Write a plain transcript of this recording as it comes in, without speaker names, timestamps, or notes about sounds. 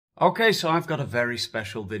Okay, so I've got a very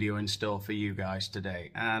special video in store for you guys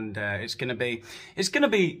today, and it's gonna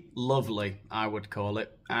be lovely, I would call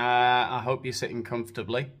it. I hope you're sitting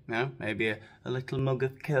comfortably. Maybe a little mug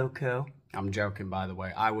of cocoa. I'm joking, by the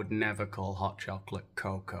way. I would never call hot chocolate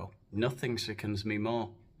cocoa. Nothing sickens me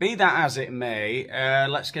more. Be that as it may,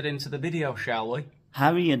 let's get into the video, shall we?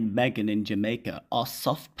 Harry and Meghan in Jamaica are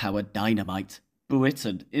soft power dynamite.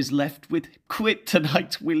 Britain is left with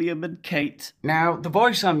kryptonite William and Kate. Now, the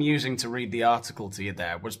voice I'm using to read the article to you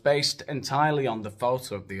there was based entirely on the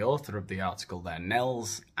photo of the author of the article there,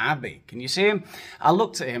 Nels Abbey. Can you see him? I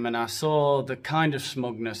looked at him and I saw the kind of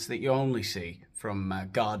smugness that you only see from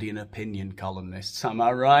Guardian opinion columnists, am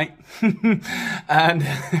I right? And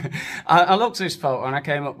I looked at his photo and I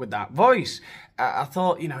came up with that voice. I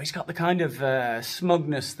thought, you know, he's got the kind of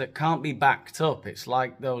smugness that can't be backed up. It's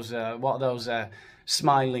like those, what are those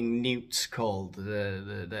smiling newts called?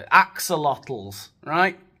 The axolotls,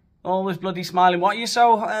 right? Always bloody smiling. What are you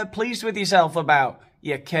so pleased with yourself about,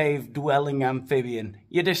 you cave-dwelling amphibian?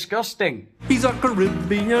 You're disgusting. He's a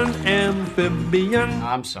Caribbean amphibian.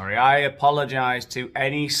 I'm sorry, I apologise to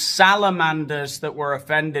any salamanders that were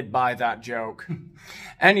offended by that joke.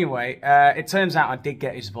 Anyway, it turns out I did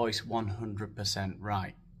get his voice 100%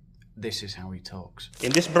 right. This is how he talks.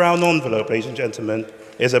 In this brown envelope, ladies and gentlemen,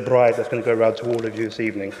 is a bride that's going to go around to all of you this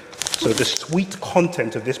evening. So the sweet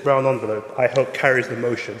content of this brown envelope, I hope, carries the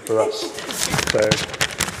motion for us. So,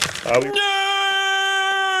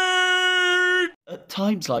 At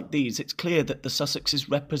times like these, it's clear that the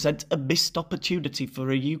Sussexes represent a missed opportunity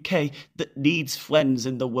for a UK that needs friends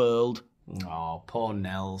in the world. Oh, poor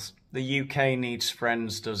Nels. The UK needs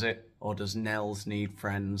friends, does it? Or does Nels need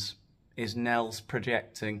friends? Is Nels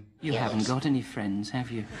projecting? You haven't got any friends, have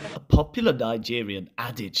you? A popular Nigerian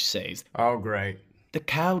adage says, Oh, great. the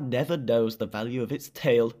cow never knows the value of its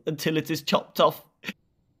tail until it is chopped off.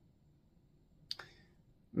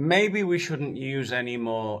 Maybe we shouldn't use any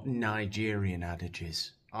more Nigerian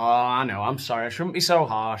adages. Oh, I know, I'm sorry, I shouldn't be so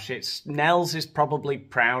harsh. Nels is probably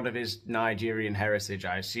proud of his Nigerian heritage.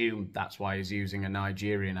 I assume that's why he's using a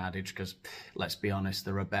Nigerian adage, because, let's be honest,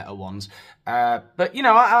 there are better ones. But, you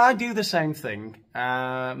know, I do the same thing.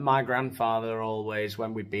 My grandfather always,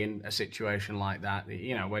 when we'd be in a situation like that,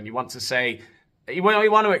 you know, when you want to say, you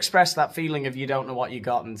want to express that feeling of you don't know what you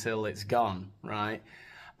got until it's gone, right?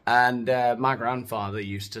 And my grandfather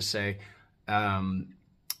used to say,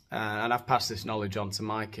 and I've passed this knowledge on to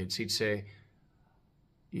my kids, he'd say,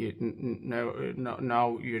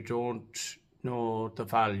 no, you don't know the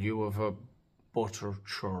value of a butter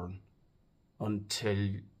churn until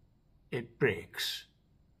it breaks.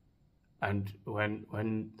 And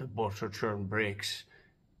when the butter churn breaks,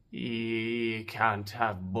 you can't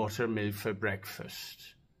have buttermilk for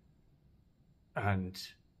breakfast. And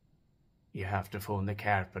you have to phone the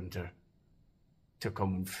carpenter to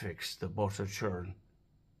come and fix the butter churn.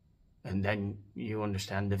 And then you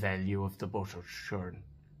understand the value of the butter churn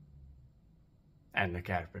and the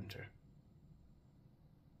carpenter.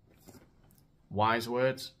 Wise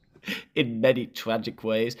words? In many tragic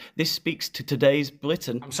ways, this speaks to today's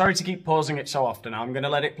Britain. I'm sorry to keep pausing it so often. I'm going to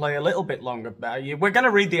let it play a little bit longer. We're going to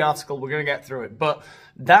read the article. We're going to get through it. But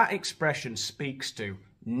that expression speaks to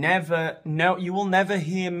you will never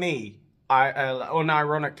hear me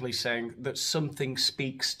unironically saying that something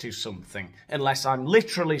speaks to something, unless I'm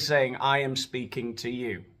literally saying I am speaking to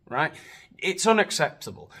you, right? It's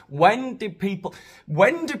unacceptable. When do people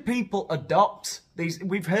adopt these?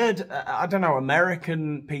 We've heard, I don't know,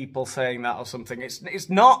 American people saying that or something. It's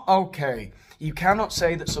not okay. You cannot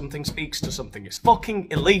say that something speaks to something. It's fucking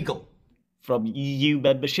illegal. From EU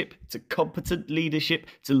membership to competent leadership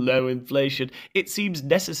to low inflation, it seems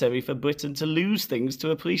necessary for Britain to lose things to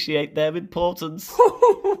appreciate their importance.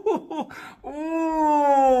 Ooh,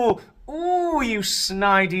 you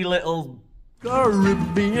snidey little...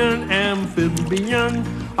 Caribbean amphibian,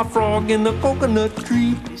 a frog in the coconut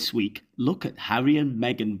tree. This week, look at Harry and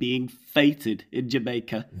Meghan being fated in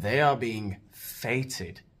Jamaica. They are being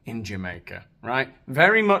fated in Jamaica, right?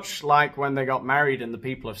 Very much like when they got married and the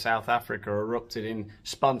people of South Africa erupted in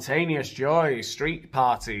spontaneous joy, street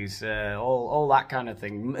parties, all that kind of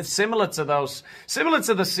thing. Similar to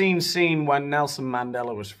the scene seen when Nelson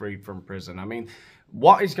Mandela was freed from prison. I mean,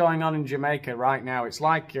 what is going on in Jamaica right now? It's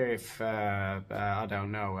like if, I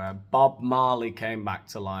don't know, Bob Marley came back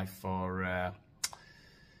to life, or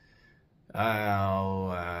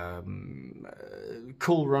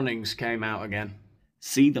Cool Runnings came out again.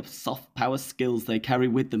 See the soft power skills they carry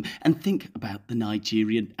with them, and think about the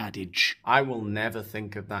Nigerian adage. I will never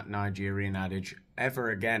think of that Nigerian adage ever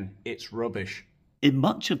again. It's rubbish. In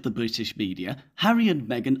much of the British media, Harry and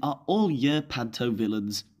Meghan are all-year panto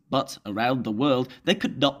villains. But around the world, they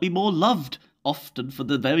could not be more loved, often for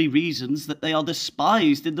the very reasons that they are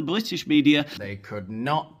despised in the British media. They could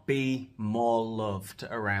not be more loved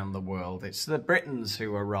around the world. It's the Britons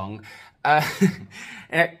who are wrong.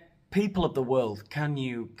 People of the world, can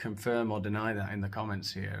you confirm or deny that in the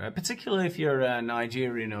comments here? Particularly if you're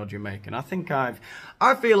Nigerian or Jamaican. I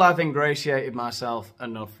feel I've ingratiated myself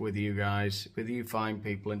enough with you guys, with you fine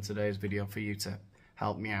people in today's video for you to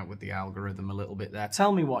help me out with the algorithm a little bit there.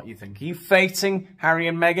 Tell me what you think. Are you fating Harry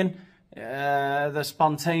and Meghan? The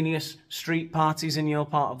spontaneous street parties in your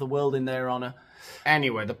part of the world in their honour?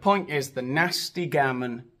 Anyway, the point is the nasty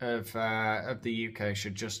gammon of the UK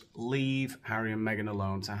should just leave Harry and Meghan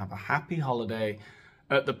alone to have a happy holiday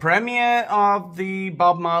at the premiere of the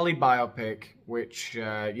Bob Marley biopic, which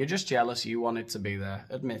you're just jealous you wanted to be there,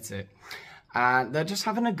 admit it. And they're just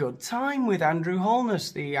having a good time with Andrew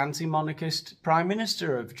Holness, the anti-monarchist Prime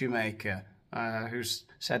Minister of Jamaica, who's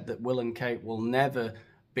said that Will and Kate will never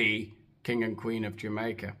be King and Queen of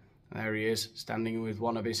Jamaica. There he is, standing with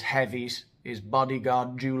one of his heavies, his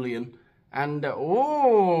bodyguard Julian. And,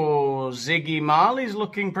 Ziggy Marley's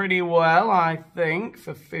looking pretty well, I think,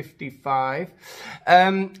 for 55.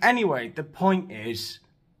 Anyway, the point is,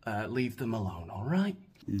 leave them alone, all right?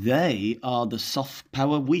 They are the soft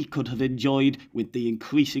power we could have enjoyed with the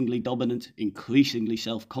increasingly dominant, increasingly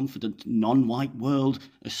self-confident non-white world,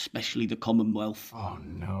 especially the Commonwealth. Oh,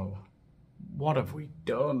 no. What have we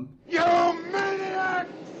done? You maniac!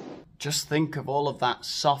 Just think of all of that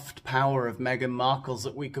soft power of Meghan Markle's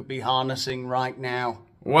that we could be harnessing right now.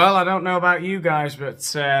 Well, I don't know about you guys, but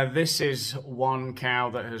this is one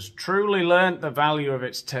cow that has truly learnt the value of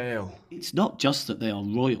its tail. It's not just that they are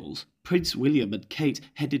royals. Prince William and Kate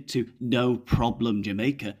headed to No Problem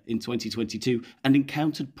Jamaica in 2022 and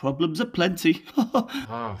encountered problems aplenty.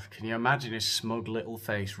 Oh, can you imagine his smug little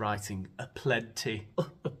face writing, aplenty,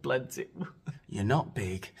 aplenty. You're not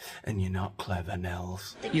big and you're not clever,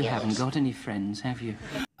 Nels. You haven't got any friends, have you?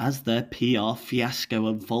 As their PR fiasco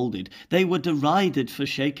unfolded, they were derided for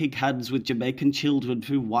shaking hands with Jamaican children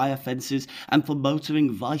through wire fences and for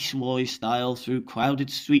motoring Viceroy style through crowded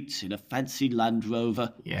streets in a fancy Land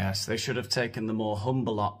Rover. Yes, they should have taken the more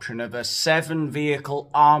humble option of a 7-vehicle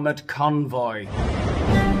armoured convoy.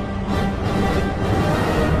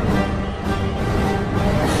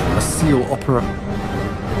 A seal opera.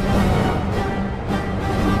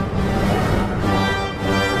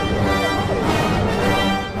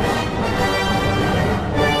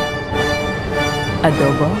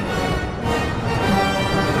 Adobo.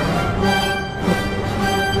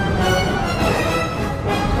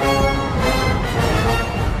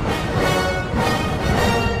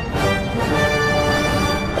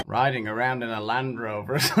 Riding around in a Land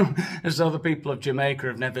Rover as though the people of Jamaica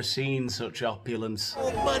have never seen such opulence.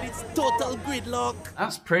 Oh man, it's total gridlock.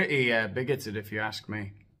 That's pretty bigoted if you ask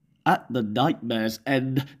me. At the nightmare's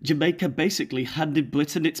end, Jamaica basically handed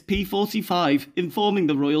Britain its P45, informing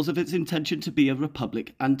the royals of its intention to be a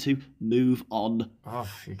republic and to move on. Oh,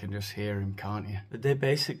 you can just hear him, can't you? But they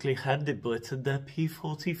basically handed Britain their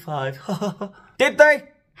P45. Did they?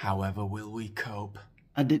 However will we cope?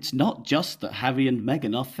 And it's not just that Harry and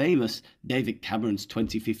Meghan are famous. David Cameron's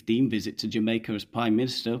 2015 visit to Jamaica as Prime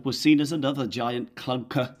Minister was seen as another giant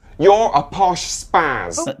clunker. You're a posh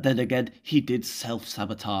spaz. But then again, he did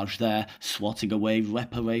self-sabotage there, swatting away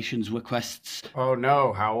reparations requests. Oh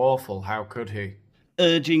no, how awful, how could he?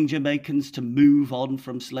 Urging Jamaicans to move on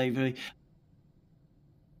from slavery.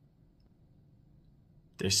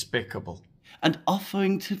 Despicable. And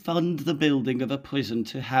offering to fund the building of a prison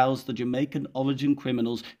to house the Jamaican origin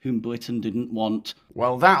criminals whom Britain didn't want.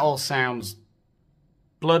 Well, that all sounds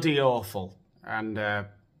bloody awful. And,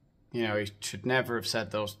 you know, he should never have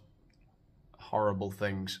said those horrible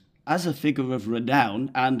things. As a figure of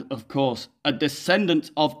renown, and, of course, a descendant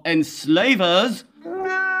of enslavers,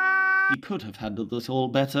 he could have handled it all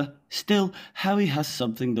better. Still, Harry has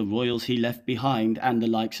something the royals he left behind and the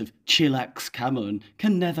likes of Chillax Cameron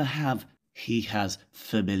can never have. He has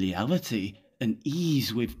familiarity, an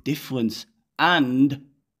ease with difference, and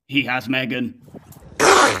he has Meghan.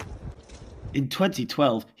 In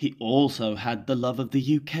 2012, he also had the love of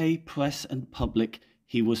the UK press and public.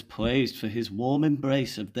 He was praised for his warm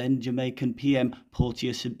embrace of then Jamaican PM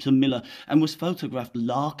Portia Simpson Miller and was photographed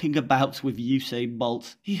larking about with Usain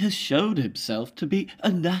Bolt. He has shown himself to be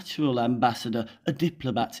a natural ambassador, a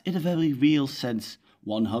diplomat in a very real sense.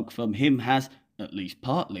 One hug from him has, at least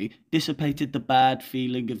partly, dissipated the bad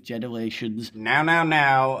feeling of generations.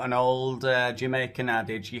 Now, an old Jamaican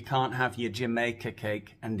adage, you can't have your Jamaica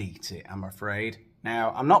cake and eat it, I'm afraid.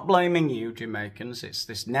 Now, I'm not blaming you, Jamaicans. It's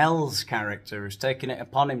this Nels character who's taken it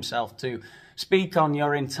upon himself to speak on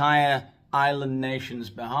your entire island nation's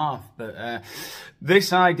behalf. But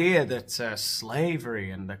this idea that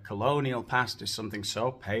slavery and the colonial past is something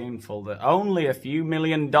so painful that only a few $1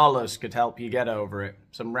 million could help you get over it.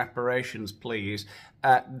 Some reparations, please.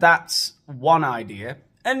 That's one idea.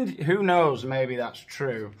 And who knows, maybe that's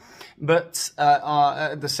true. But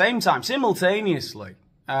at the same time, simultaneously,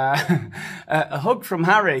 a hug from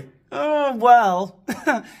Harry. Oh, well,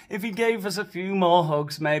 if he gave us a few more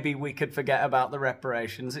hugs, maybe we could forget about the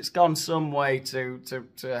reparations. It's gone some way to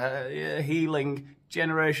healing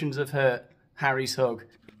generations of hurt. Harry's hug.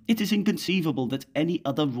 It is inconceivable that any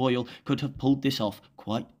other royal could have pulled this off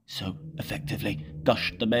quite so effectively,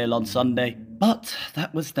 gushed the Mail on Sunday. But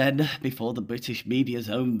that was then, before the British media's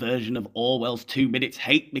own version of Orwell's 2 minutes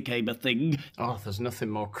hate became a thing. Oh, there's nothing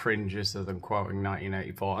more cringe than quoting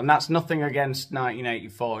 1984. And that's nothing against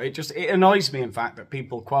 1984. It annoys me, in fact, that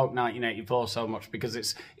people quote 1984 so much because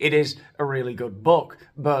it is a really good book.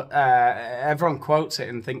 But everyone quotes it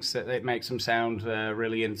and thinks that it makes them sound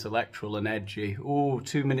really intellectual and edgy. Ooh,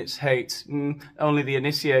 2 minutes hate. Only the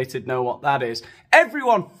initiated know what that is.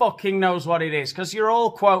 Everyone fucking knows what it is, because you're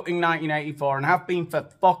all quoting 1984 and have been for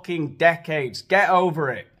fucking decades. Get over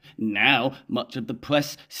it. Now, much of the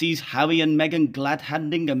press sees Harry and Meghan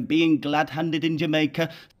glad-handing and being glad-handed in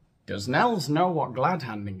Jamaica. Does Nels know what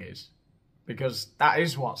glad-handing is? Because that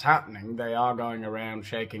is what's happening. They are going around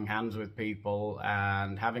shaking hands with people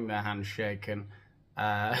and having their hands shaken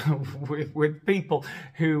with people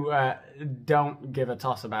who don't give a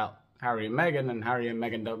toss about Harry and Meghan, and Harry and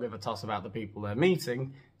Meghan don't give a toss about the people they're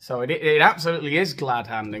meeting. So it absolutely is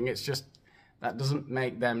glad-handing. It's just that doesn't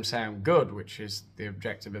make them sound good, which is the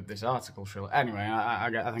objective of this article, surely. Anyway,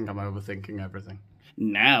 I think I'm overthinking everything.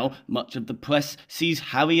 Now, much of the press sees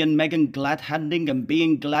Harry and Meghan glad-handing and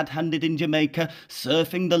being glad-handed in Jamaica,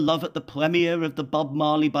 surfing the love at the premiere of the Bob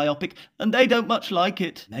Marley biopic, and they don't much like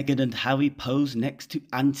it. Meghan and Harry pose next to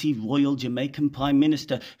anti-royal Jamaican Prime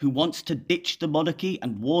Minister who wants to ditch the monarchy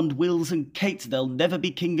and warned Wills and Kate they'll never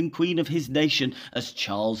be king and queen of his nation as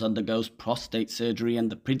Charles undergoes prostate surgery and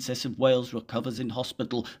the Princess of Wales recovers in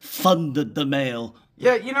hospital, thundered the Mail.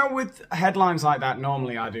 Yeah, you know, with headlines like that,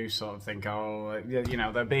 normally I do sort of think, oh, you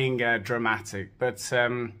know, they're being dramatic. But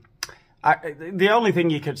the only thing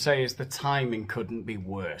you could say is the timing couldn't be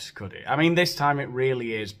worse, could it? I mean, this time it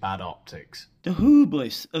really is bad optics. The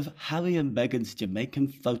hubris of Harry and Meghan's Jamaican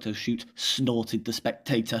photo shoot, snorted the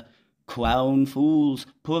Spectator. Crown fools,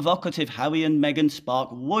 provocative Harry and Meghan spark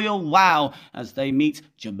royal wow as they meet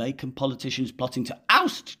Jamaican politicians plotting to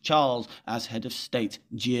oust Charles as head of state,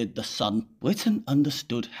 jeered the Sun. Britain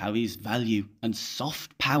understood Harry's value and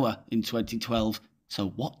soft power in 2012. So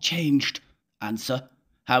what changed? Answer: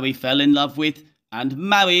 Harry fell in love with and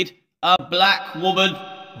married a black woman.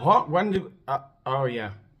 What? When did... oh,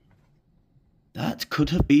 yeah. That could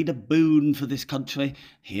have been a boon for this country,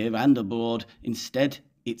 here and abroad. Instead,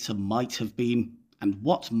 it's a might have been. And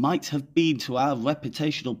what might have been to our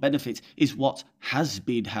reputational benefit is what has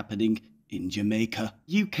been happening in Jamaica.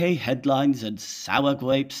 UK headlines and sour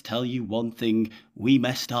grapes tell you one thing: we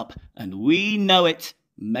messed up, and we know it.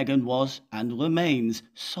 Meghan was and remains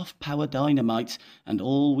soft power dynamite, and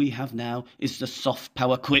all we have now is the soft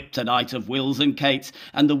power kryptonite of Wills and Kate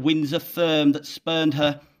and the Windsor firm that spurned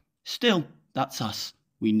her. Still, that's us.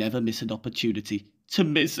 We never miss an opportunity to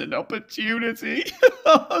miss an opportunity.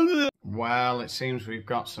 Well, it seems we've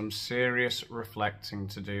got some serious reflecting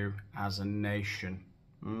to do as a nation.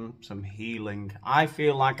 Some healing. I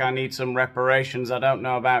feel like I need some reparations. I don't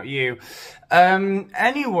know about you.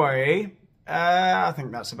 Anyway, I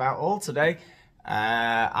think that's about all today.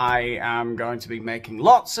 I am going to be making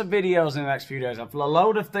lots of videos in the next few days. A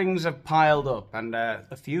load of things have piled up, and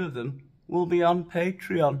a few of them will be on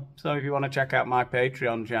Patreon. So if you want to check out my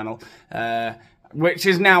Patreon channel, which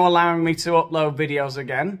is now allowing me to upload videos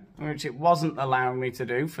again, which it wasn't allowing me to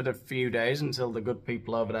do for the few days until the good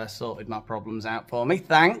people over there sorted my problems out for me.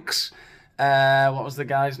 Thanks. What was the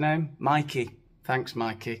guy's name? Mikey. Thanks,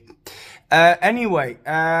 Mikey. Anyway,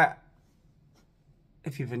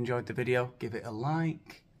 if you've enjoyed the video, give it a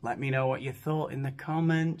like. Let me know what you thought in the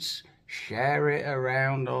comments. Share it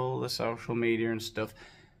around all the social media and stuff.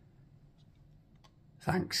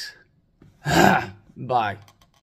 Thanks. Bye.